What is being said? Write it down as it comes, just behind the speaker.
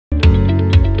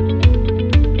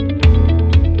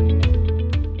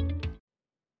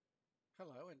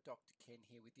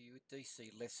with you at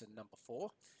DC lesson number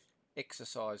 4,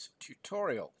 exercise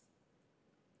tutorial.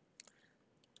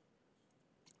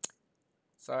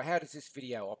 So how does this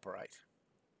video operate?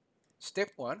 Step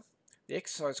 1, the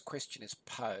exercise question is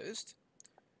posed.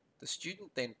 The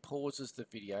student then pauses the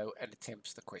video and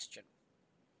attempts the question.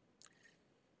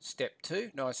 Step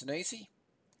 2, nice and easy,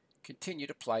 continue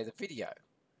to play the video.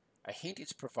 A hint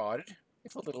is provided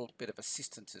if a little bit of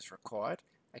assistance is required.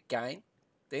 Again,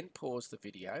 then pause the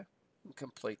video and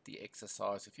complete the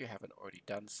exercise if you haven't already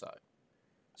done so.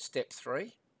 Step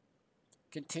 3,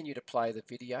 continue to play the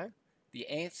video. The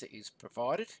answer is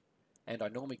provided, and I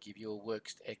normally give you a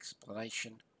worked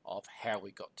explanation of how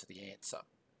we got to the answer.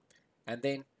 And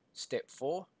then step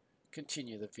 4,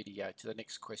 continue the video to the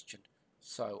next question,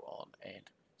 so on and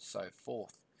so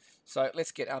forth. So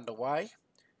let's get underway.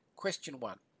 Question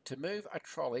 1. To move a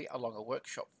trolley along a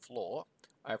workshop floor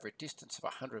over a distance of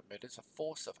 100 metres, a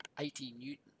force of 80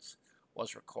 newtons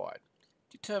was required.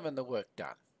 Determine the work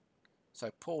done. So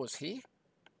pause here.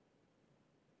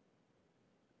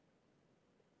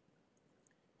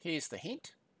 Here's the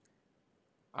hint.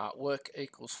 Work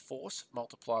equals force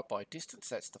multiplied by distance.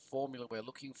 That's the formula we're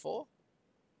looking for.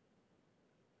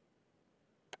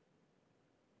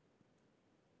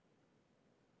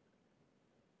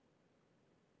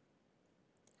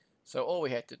 So all we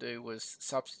had to do was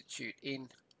substitute in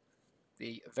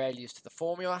the values to the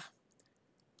formula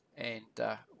and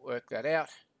work that out.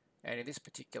 And in this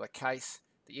particular case,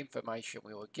 the information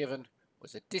we were given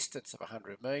was a distance of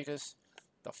 100 metres.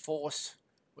 The force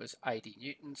was 80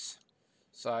 newtons.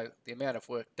 So the amount of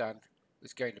work done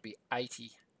was going to be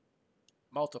 80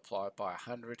 multiplied by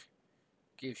 100.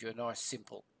 Gives you a nice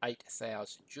simple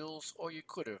 8,000 joules, or you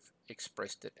could have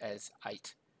expressed it as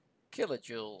 8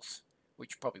 kilojoules,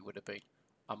 which probably would have been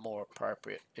a more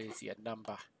appropriate, easier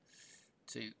number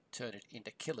to turn it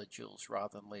into kilojoules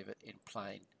rather than leave it in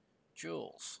plain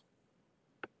joules.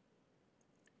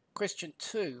 Question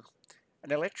 2.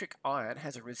 An electric iron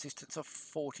has a resistance of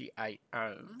 48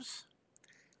 ohms.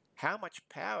 How much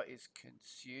power is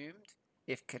consumed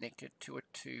if connected to a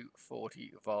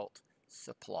 240 volt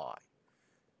supply?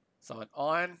 So an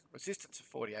iron, resistance of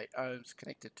 48 ohms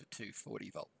connected to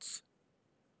 240 volts.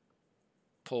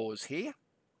 Pause here.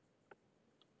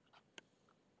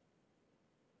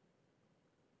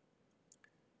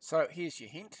 So here's your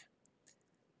hint.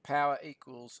 Power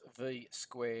equals V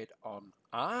squared on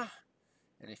R.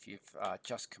 And if you've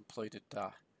just completed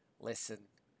lesson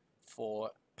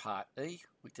 4 part E,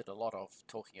 we did a lot of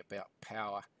talking about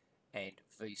power and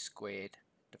V squared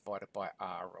divided by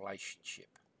R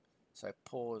relationship. So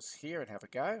pause here and have a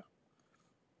go.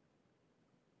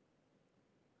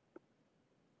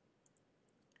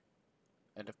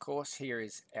 And of course, here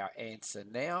is our answer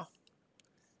now.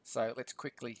 So let's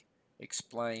quickly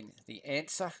explain the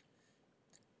answer.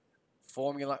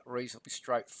 Formula reasonably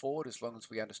straightforward as long as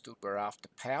we understood we're after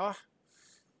power.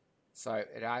 So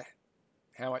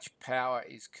how much power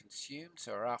is consumed?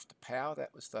 So we're after power.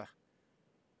 That was the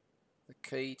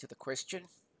key to the question.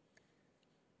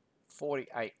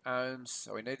 48 ohms.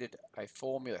 So we needed a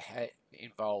formula that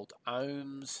involved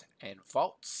ohms and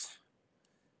volts.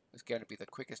 It was going to be the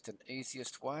quickest and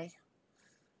easiest way.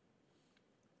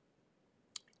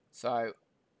 So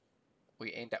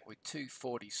we end up with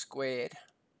 240 squared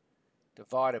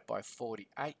divided by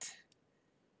 48,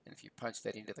 and if you punch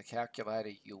that into the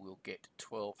calculator you will get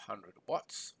 1200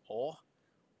 watts, or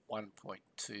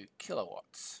 1.2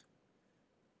 kilowatts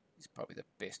is probably the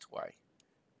best way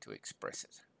to express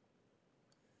it.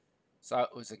 So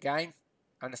it was, again,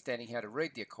 understanding how to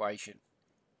read the equation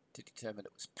to determine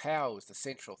it was power was the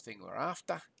central thing we're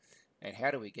after, and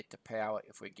how do we get to power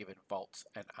if we're given volts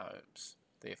and ohms,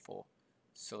 therefore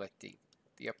selecting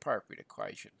the appropriate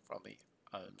equation from the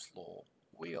Ohm's law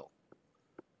wheel.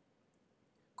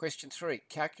 Question 3.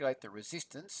 Calculate the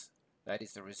resistance, that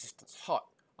is the resistance hot,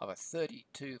 of a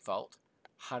 32 volt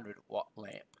 100 watt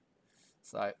lamp.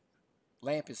 So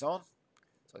lamp is on,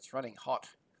 so it's running hot,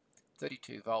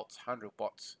 32 volts, 100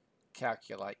 watts.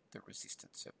 Calculate the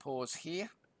resistance. So pause here.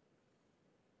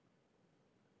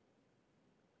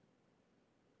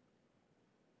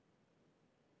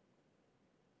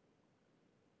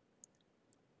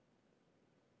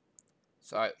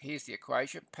 So here's the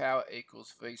equation. Power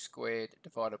equals V squared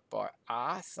divided by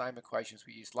R. Same equations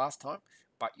we used last time,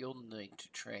 but you'll need to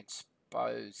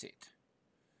transpose it.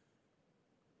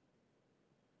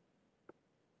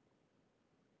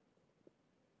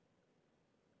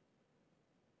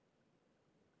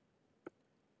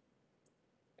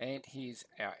 And here's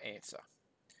our answer.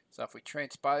 So if we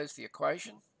transpose the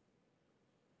equation,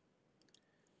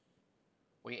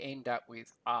 we end up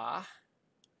with R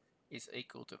is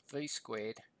equal to V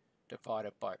squared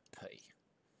divided by P.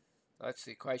 So that's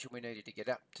the equation we needed to get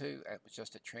up to. It was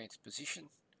just a transposition.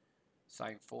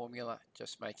 Same formula,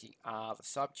 just making R the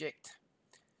subject.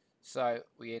 So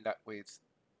we end up with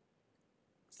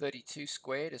 32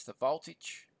 squared as the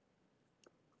voltage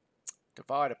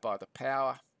divided by the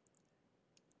power,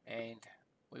 and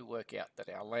we work out that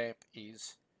our lamp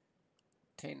is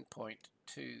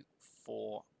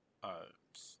 10.24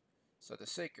 ohms. So the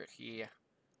secret here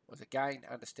was again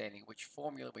understanding which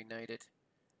formula we needed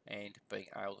and being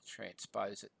able to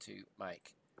transpose it to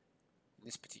make, in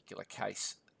this particular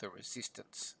case, the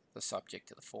resistance the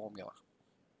subject of the formula.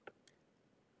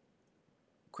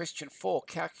 Question 4.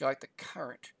 Calculate the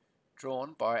current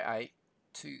drawn by a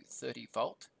 230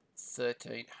 volt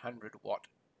 1300 watt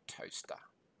toaster.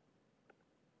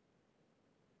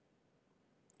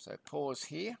 So pause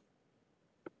here.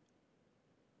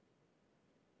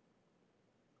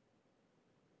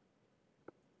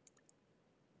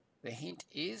 The hint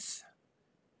is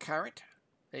current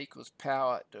equals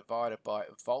power divided by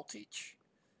voltage.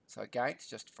 So again, it's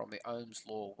just from the Ohm's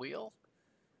law wheel.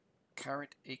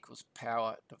 Current equals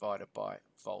power divided by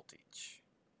voltage.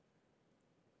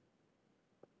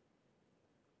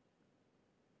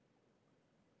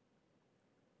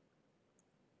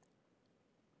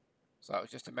 So it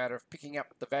was just a matter of picking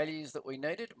up the values that we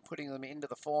needed and putting them into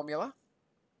the formula.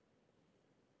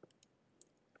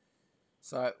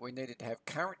 So we needed to have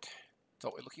current, that's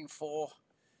what we're looking for.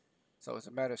 So it's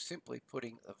a matter of simply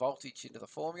putting the voltage into the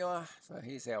formula. So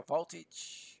here's our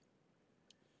voltage,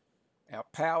 our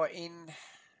power in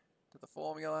to the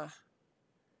formula.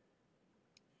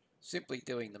 Simply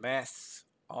doing the maths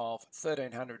of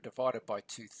 1300 divided by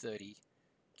 230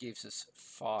 gives us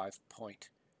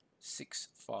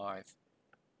 5.65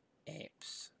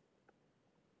 amps.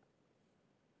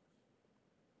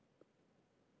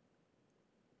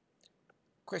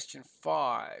 Question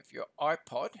 5. Your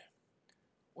iPod,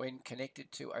 when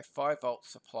connected to a 5 volt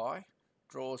supply,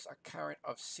 draws a current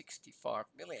of 65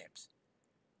 milliamps.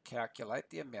 Calculate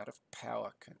the amount of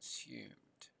power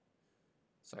consumed.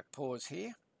 So pause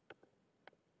here.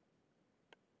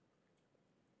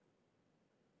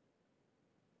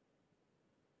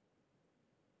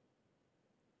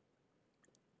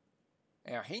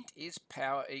 Our hint is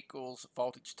power equals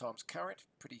voltage times current.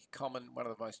 Pretty common, one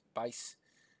of the most base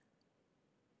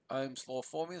Ohm's law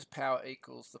formulas. Power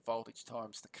equals the voltage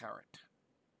times the current.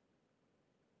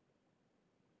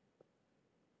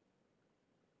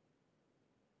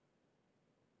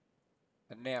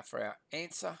 And now for our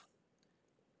answer.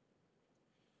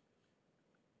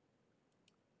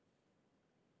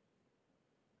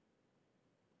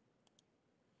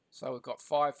 So we've got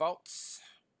 5 volts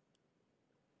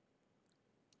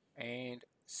and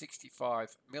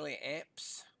 65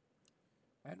 milliamps.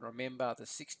 And remember, the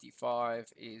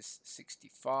 65 is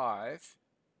 65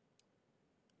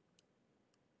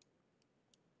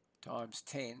 times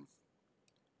 10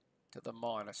 to the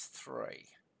minus 3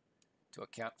 to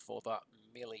account for the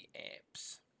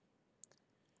milliamps.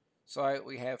 So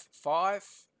we have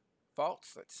 5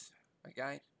 volts, that's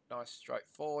again nice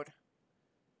straightforward.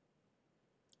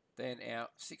 Then our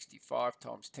 65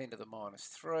 times 10 to the minus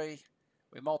 3,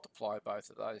 we multiply both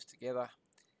of those together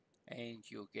and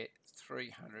you'll get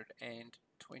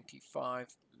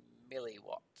 325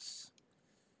 milliwatts.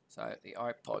 So the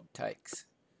iPod takes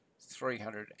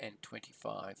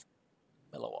 325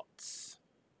 milliwatts.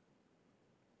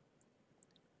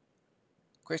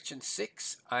 Question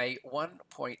 6. A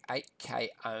 1.8k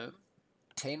ohm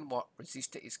 10 watt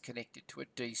resistor is connected to a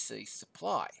DC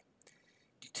supply.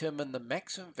 Determine the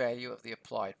maximum value of the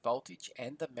applied voltage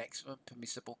and the maximum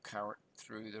permissible current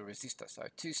through the resistor. So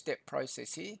two-step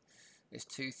process here. There's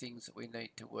two things that we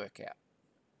need to work out.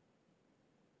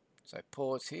 So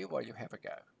pause here while you have a go.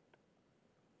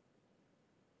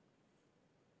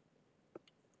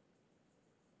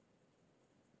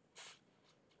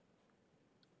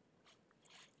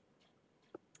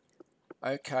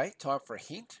 Okay, time for a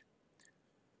hint.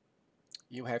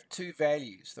 You have two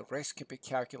values. The rest can be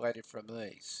calculated from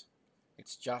these.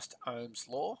 It's just Ohm's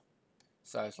law.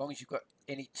 So as long as you've got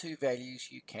any two values,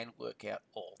 you can work out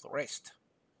all the rest.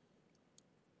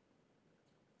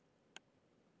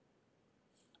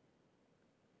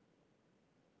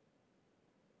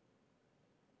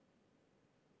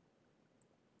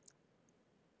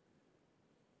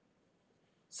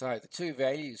 So the two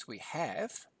values we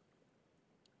have,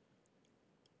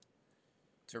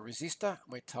 it's a resistor,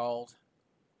 we're told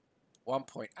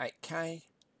 1.8k,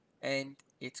 and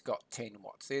it's got 10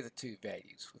 watts. They're the two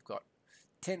values. We've got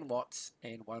 10 watts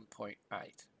and 1.8.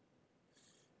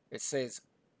 It says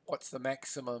what's the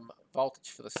maximum voltage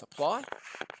for the supply?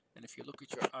 And if you look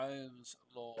at your Ohm's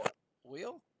law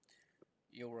wheel,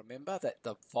 you'll remember that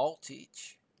the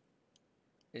voltage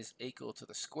is equal to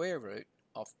the square root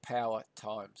of power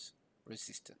times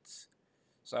resistance.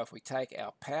 So if we take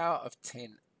our power of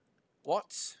 10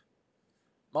 watts,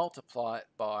 multiply it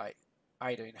by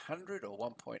 1800 or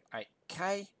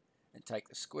 1.8k, and take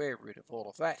the square root of all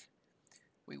of that,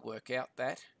 we work out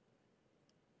that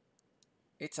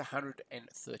it's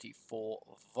 134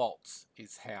 volts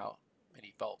is how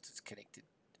many volts is connected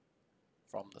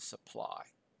from the supply.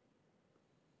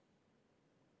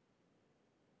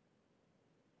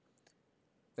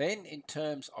 Then in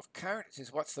terms of current, it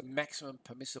says what's the maximum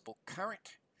permissible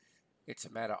current? It's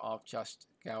a matter of just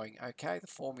going, okay, the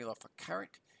formula for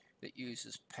current that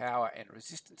uses power and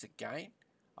resistance. Again,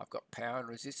 I've got power and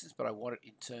resistance, but I want it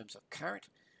in terms of current.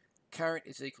 Current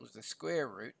is equal to the square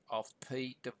root of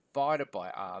P divided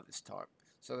by R this time.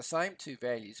 So the same two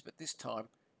values, but this time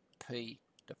P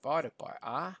divided by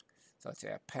R. So it's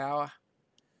our power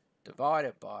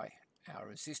divided by our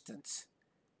resistance.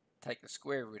 Take the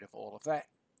square root of all of that,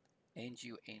 and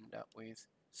you end up with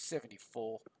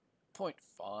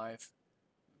 74.5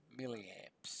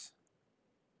 milliamps.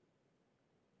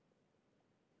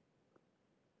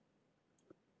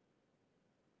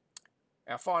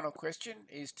 Our final question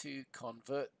is to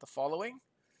convert the following.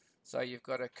 So you've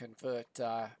got to convert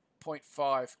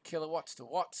 0.5 kilowatts to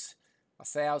watts,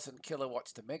 1,000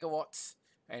 kilowatts to megawatts,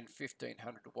 and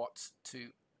 1,500 watts to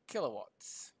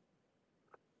kilowatts.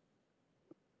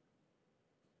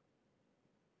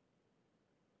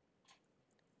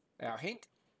 Our hint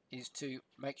is to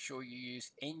make sure you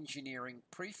use engineering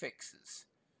prefixes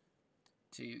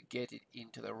to get it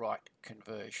into the right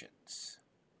conversions.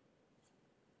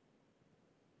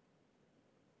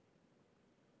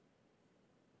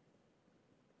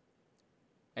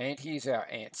 And here's our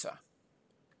answer.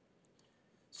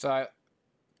 So,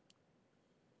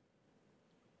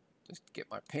 just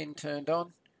get my pen turned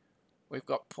on. We've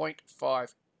got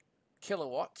 0.5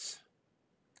 kilowatts.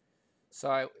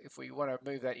 So if we want to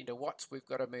move that into watts, we've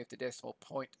got to move the decimal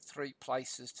point 3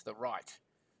 places to the right.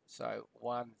 So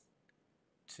 1,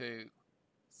 2,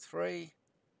 3.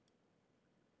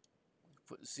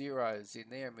 Put zeros in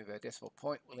there and move our decimal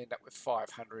point. We'll end up with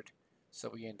 500. So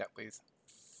we end up with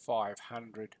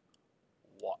 500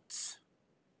 watts.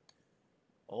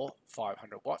 Or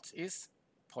 500 watts is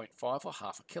 0.5 or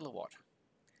half a kilowatt.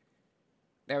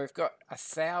 Now we've got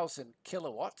 1,000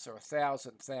 kilowatts or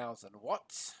 1,000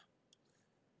 watts.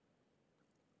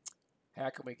 How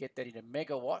can we get that into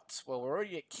megawatts? Well, we're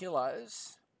already at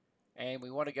kilos and we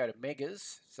want to go to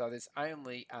megas. So there's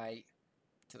only a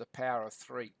to the power of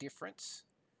 3 difference.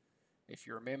 If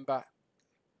you remember,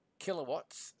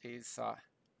 kilowatts is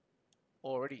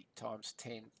already times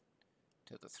 10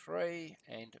 to the 3,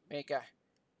 and mega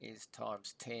is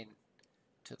times 10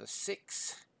 to the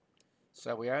 6.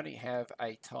 So we only have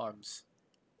a times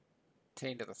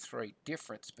 10 to the 3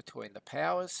 difference between the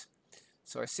powers.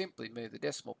 So I simply move the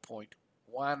decimal point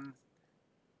 1,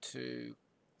 2,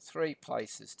 3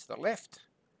 places to the left,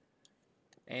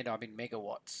 and I'm in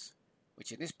megawatts,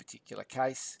 which in this particular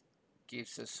case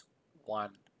gives us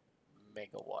 1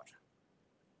 megawatt.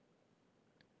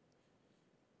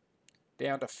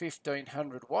 Down to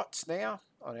 1,500 watts now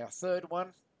on our third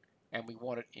one, and we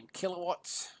want it in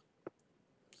kilowatts.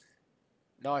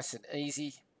 Nice and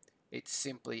easy. It's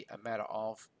simply a matter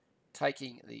of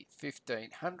taking the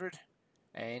 1,500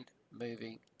 and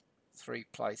moving 3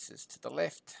 places to the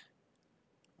left.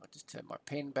 I'll just turn my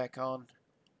pen back on.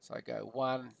 So I go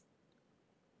 1,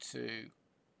 2,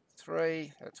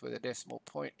 3. That's where the decimal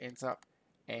point ends up,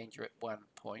 and you're at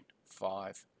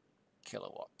 1.5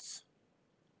 kilowatts.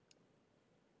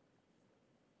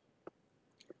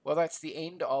 Well, that's the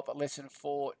end of lesson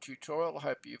 4 tutorial. I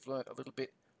hope you've learned a little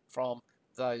bit from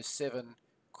those 7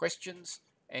 questions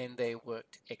and their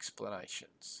worked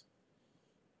explanations.